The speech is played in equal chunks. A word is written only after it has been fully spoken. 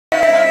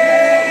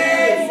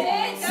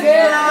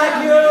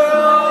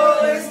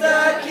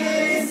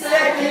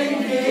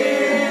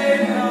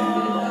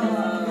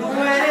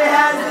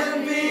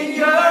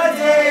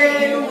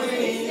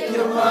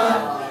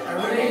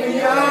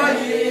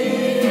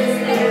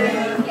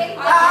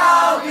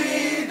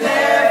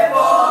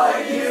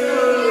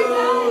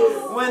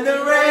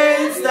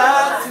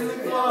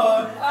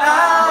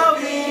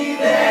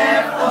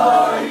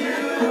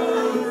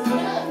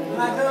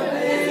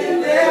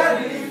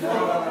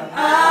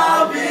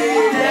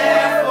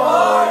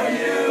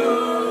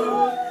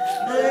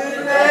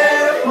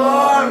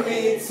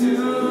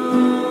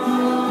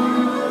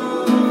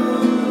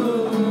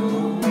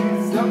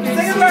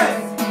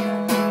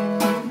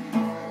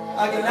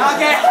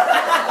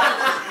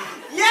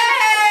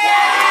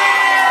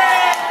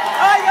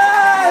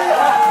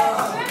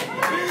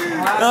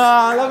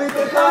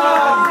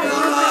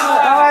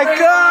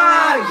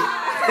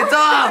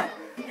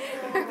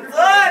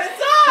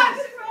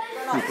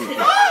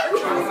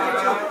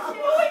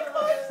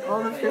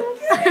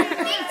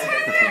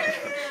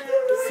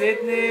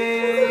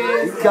Sydney!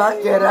 You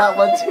can't get out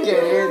once you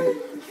get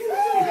in.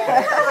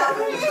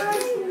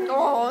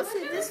 Oh,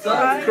 Sydney's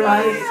Don't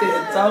cry,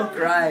 Sid. Don't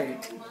cry.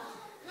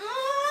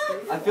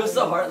 I feel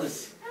so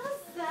heartless.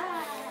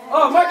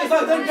 Oh, Marcus,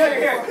 oh, don't go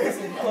here.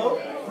 Hello?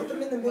 Put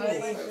them in the middle. Oh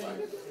my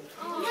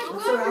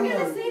God, we're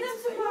gonna see them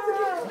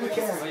tomorrow.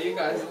 Oh, you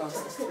guys. Aren't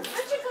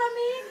you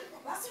coming?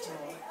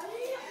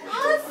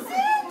 Oh, Sid,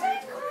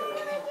 don't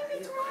cry. Give me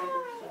tomorrow.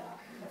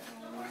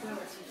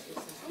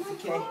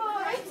 Okay.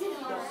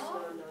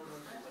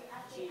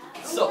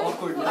 So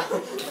awkward now.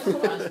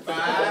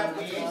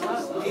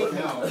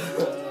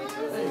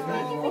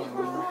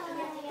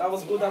 That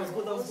was good, that was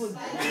good, that was good.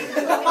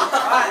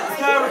 Alright,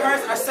 let's go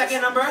rehearse our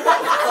second number.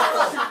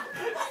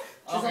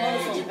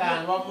 Okay,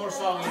 Ethan, one more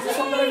song. It's a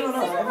song that everyone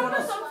knows. Everyone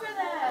knows. Song for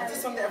them.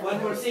 This one that One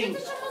more sing.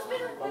 This almost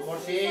been a One more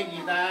sing,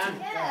 Ethan.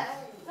 Yeah.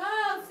 Go,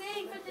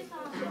 sing for the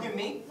song. You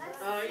me?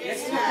 Yes,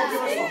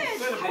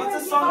 What's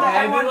the song that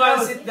everyone Everyone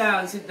knows? sit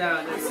down, sit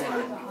down. That's it.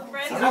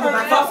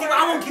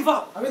 I won't give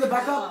up. I'm in the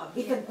backup.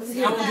 He can. I won't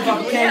give up.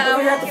 Okay, Yeah.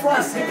 Over here at the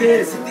front. Sit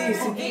there, sit there,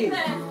 sit there.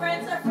 Ethan,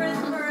 friends are friends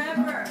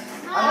forever.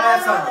 I'm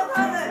gonna song.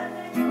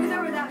 With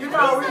or without you. No,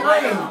 we're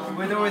playing.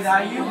 With or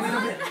without you, with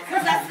or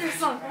Because that's their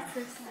song. That's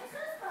their song.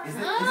 Is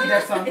it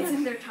their song? It's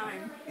in their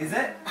time. Is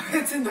it?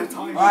 It's in the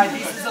time. Alright,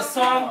 this is a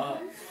song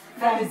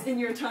It's in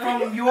your time.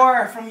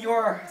 from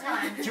your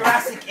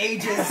Jurassic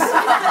ages.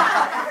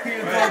 Here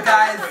you go,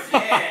 guys.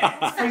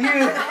 It's for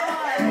you.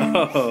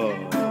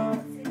 Oh.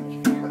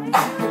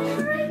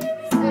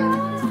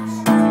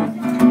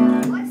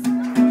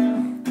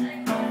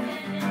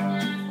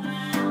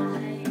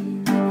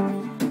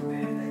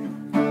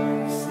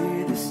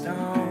 See the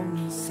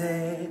stone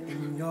set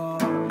in your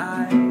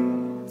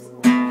eyes.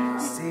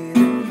 See the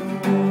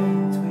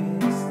moon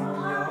twist in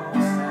your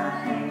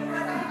side.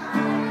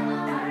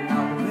 And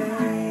I'll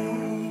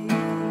wait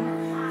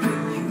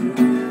for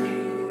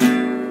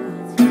you.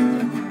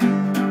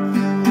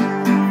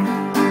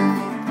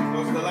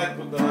 Close the light,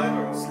 put the light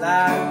on.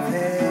 Slide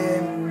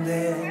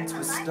pendant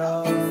twist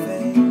of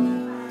fate.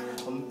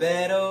 On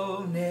bed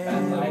of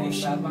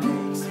narration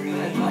makes me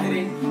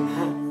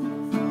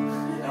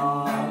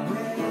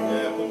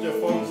Yeah, put your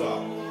phones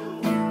up.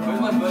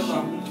 Where's my bird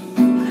song?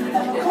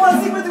 Come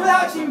on, sing with or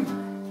without you.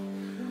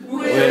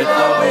 With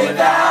or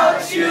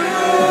without you.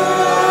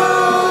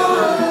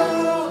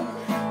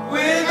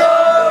 With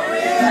or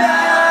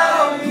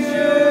without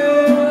you.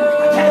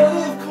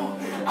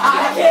 I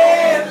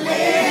can't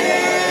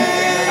live.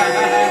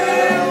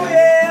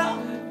 Yeah.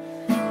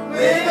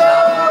 With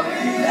or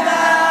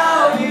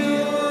without you.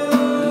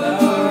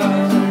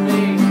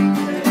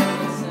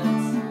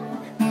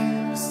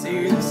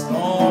 See the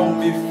storm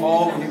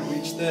before we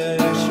reach the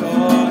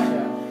shore.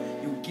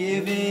 You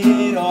give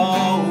it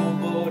all,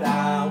 but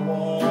I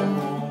want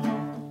more.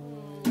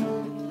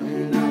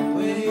 And I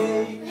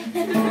wait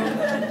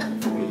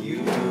for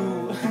you.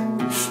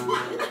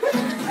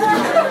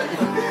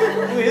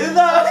 With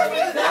or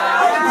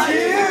without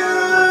you,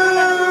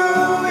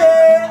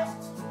 yeah.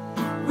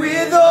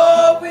 With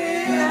or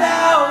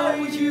without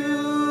you,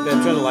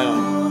 Yeah, turn the light on.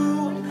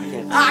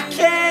 I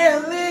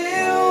can't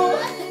live.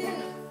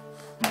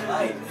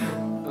 Light.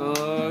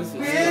 Oh,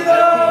 With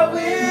or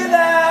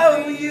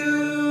without you,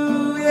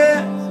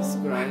 yeah. she's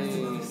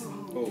crying.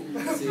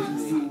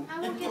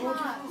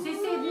 Si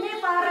Sydney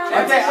para.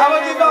 Okay, I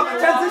will give up.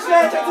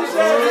 Transition.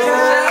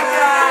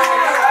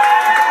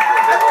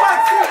 Everyone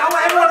sing. I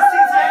want everyone to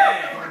sing.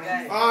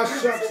 Ah,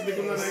 shucks, hindi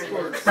ko na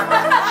record.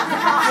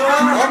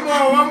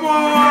 One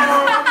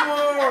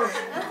more.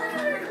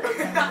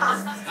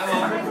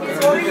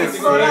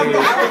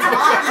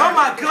 Oh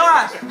my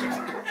gosh.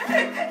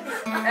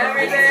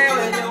 Every day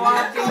when you're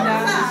walking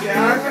down the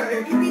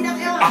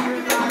street.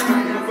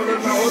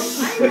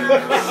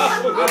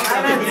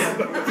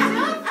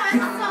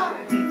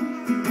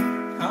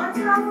 What's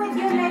wrong with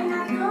you,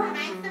 Leonardo?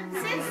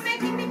 Sid's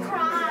making me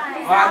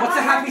cry. Alright, what's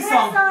a happy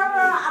song?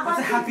 What's What's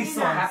a happy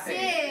song?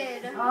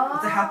 Sid.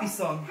 What's a happy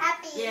song?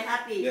 Happy. Yeah,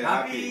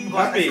 happy.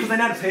 Because I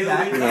know how to play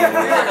that.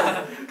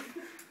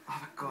 Oh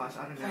my gosh, I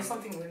don't know. Play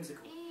something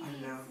whimsical. I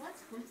don't know.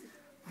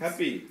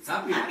 Happy.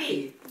 Happy.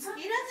 He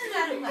doesn't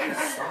know to play.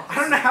 I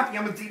don't know happy.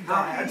 I'm a deep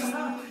guy. I just,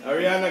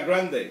 Ariana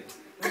Grande.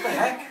 what the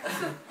heck?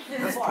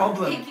 That's a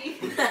problem. I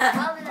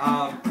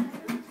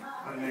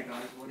don't know,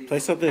 guys. What do you Play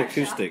something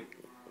acoustic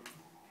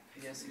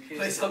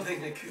Play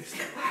something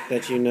acoustic.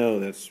 that you know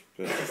that's.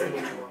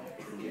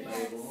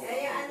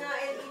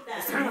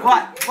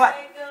 What?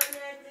 Okay,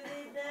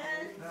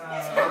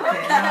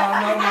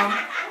 no.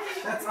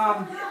 That's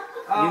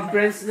Yung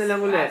friends na lang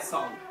ulit.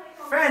 song.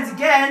 Friends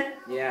again.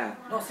 Yeah.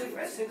 No, sing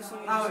the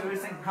song. Oh, we were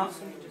singing, huh?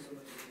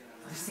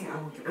 Just sing.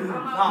 No,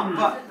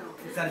 but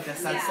is that a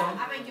sad song?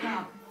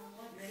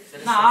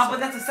 Nah, but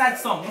that's a sad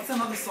song. What's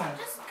another song?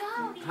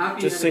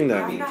 Happy. Just sing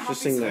that. Just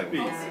sing that.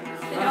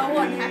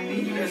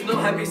 There's no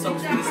happy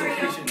songs for this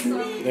occasion.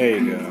 There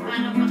you go.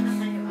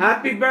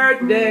 Happy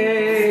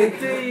birthday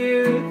to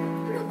you.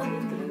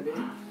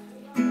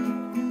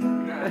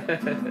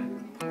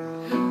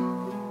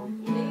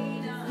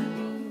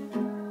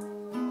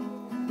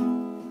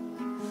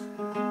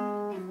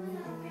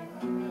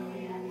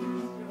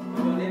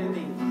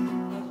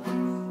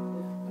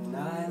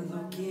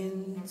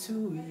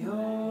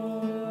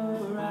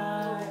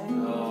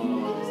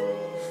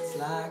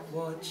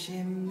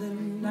 watching the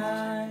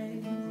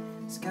night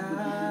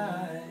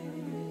sky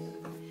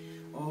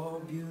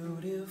or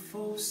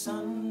beautiful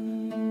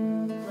sunrise.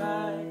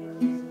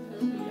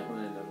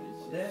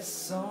 There's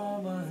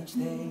so much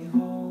they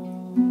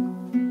hold,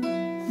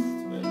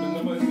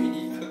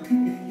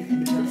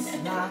 just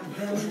like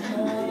them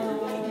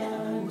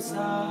moments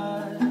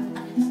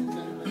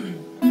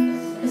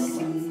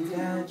see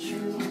that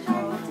you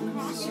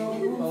come so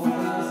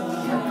far.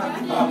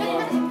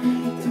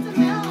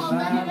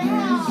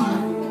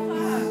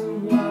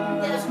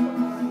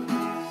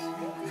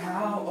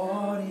 How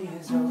old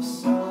is your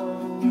soul?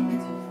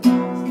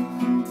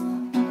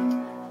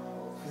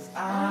 'Cause I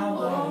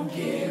won't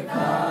give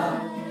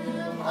up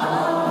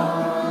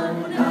on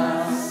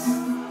us,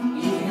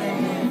 even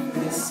if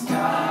the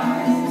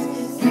skies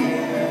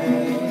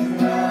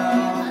get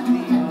rough.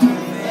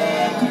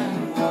 Even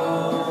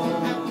though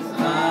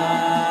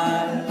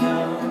my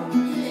love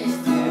is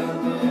still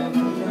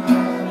looking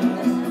up.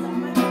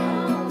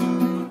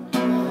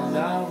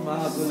 Now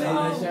my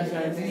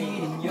beloved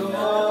in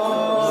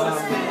your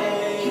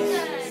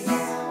space,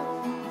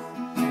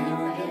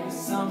 through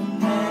some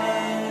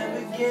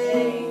navigating,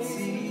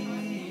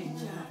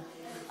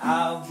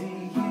 I'll be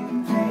here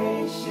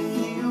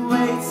patiently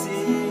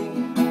waiting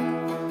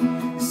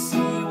to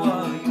see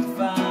what you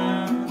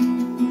find.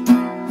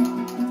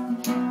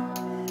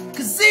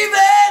 'Cause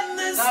even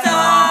the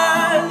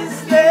stars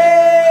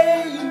they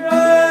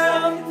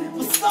run,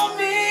 will some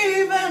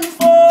even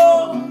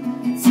fall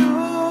to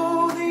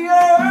the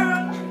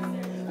earth.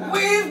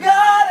 We've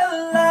got a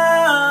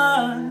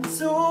lot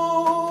to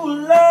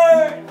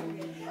learn,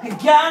 and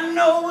God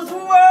knows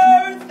we're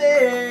worth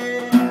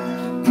it.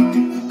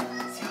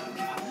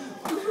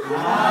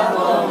 I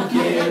won't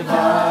give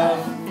up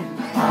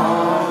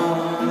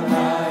on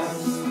us,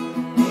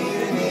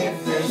 even if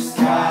the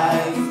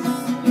skies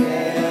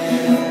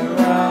get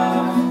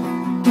rough.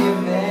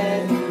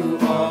 Giving you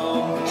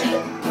all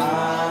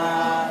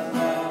my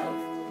love,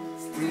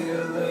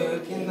 still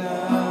looking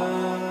up.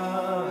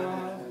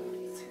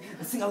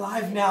 Let's sing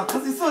alive now,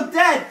 'cause it's so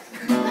dead.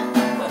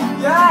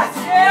 Yes!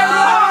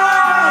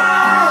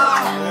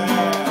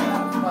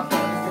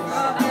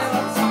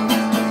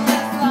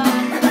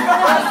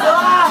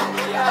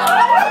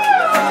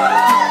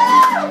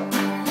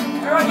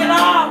 Everyone get up!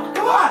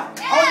 Come on!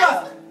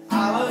 I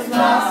was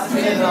lost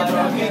in a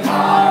broken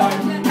heart.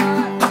 You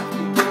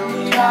picked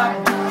me up,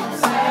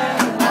 set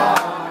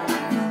apart.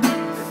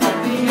 From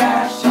the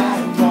ash I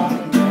am born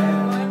again.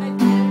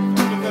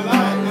 Open the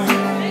light.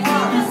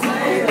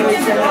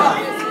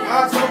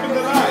 Let's open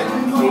the light.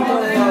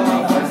 People know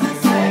what to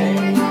say.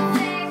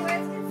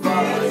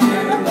 Follow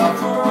your love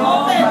for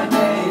all my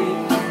days.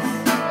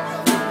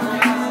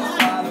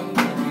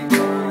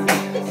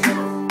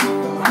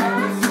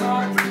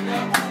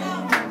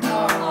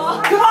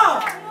 Come on!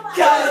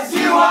 'Cause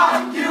you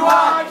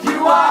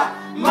are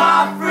my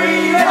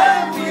freedom.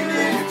 We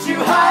lift you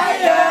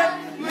higher,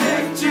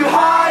 lift you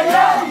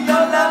higher.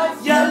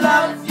 Your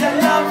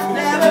love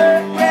never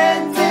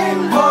ending.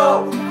 Oh,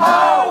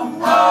 oh,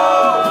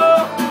 oh.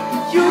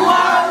 You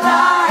are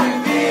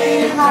life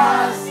in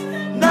us.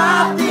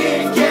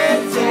 Nothing can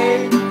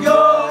take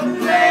your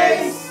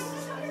place.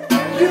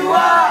 You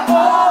are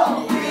all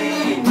we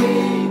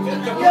need.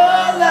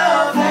 Your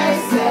love has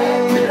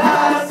set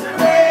us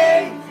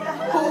free.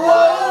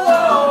 Whoa.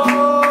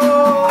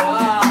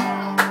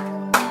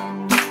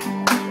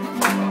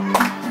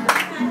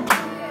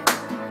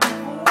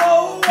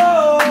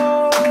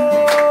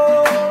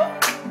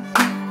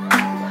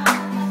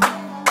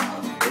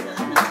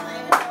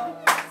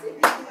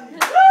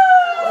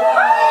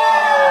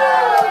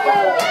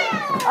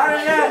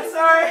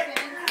 Sorry.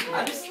 I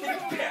just think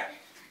there.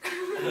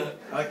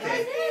 Okay.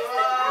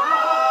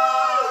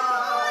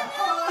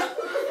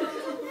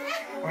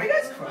 Why are you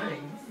guys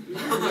crying?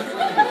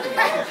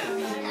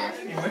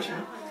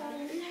 Emotional.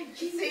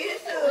 See it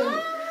soon.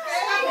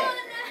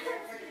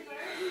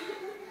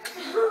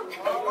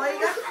 Oh my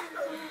God.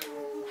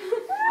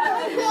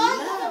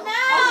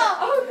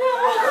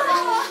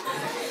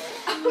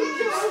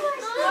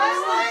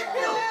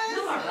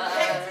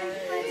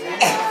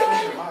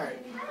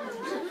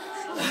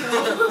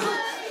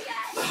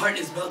 The heart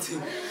is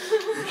melting. What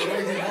do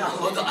we do now?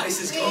 Oh, the ice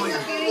is going.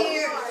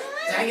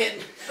 Dang it.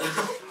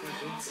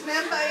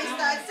 Remember, you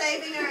start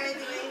saving her and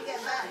when you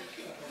get back.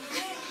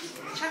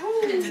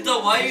 Tito,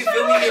 why are you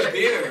filming your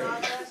beer?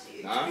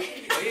 Huh? Why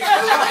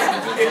are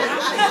you filming your beer?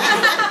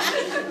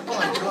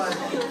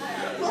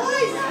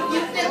 Boys,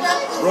 you fill up.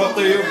 Brought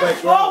to you by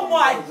Oh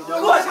my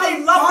gosh, I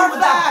love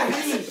that.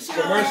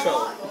 commercial.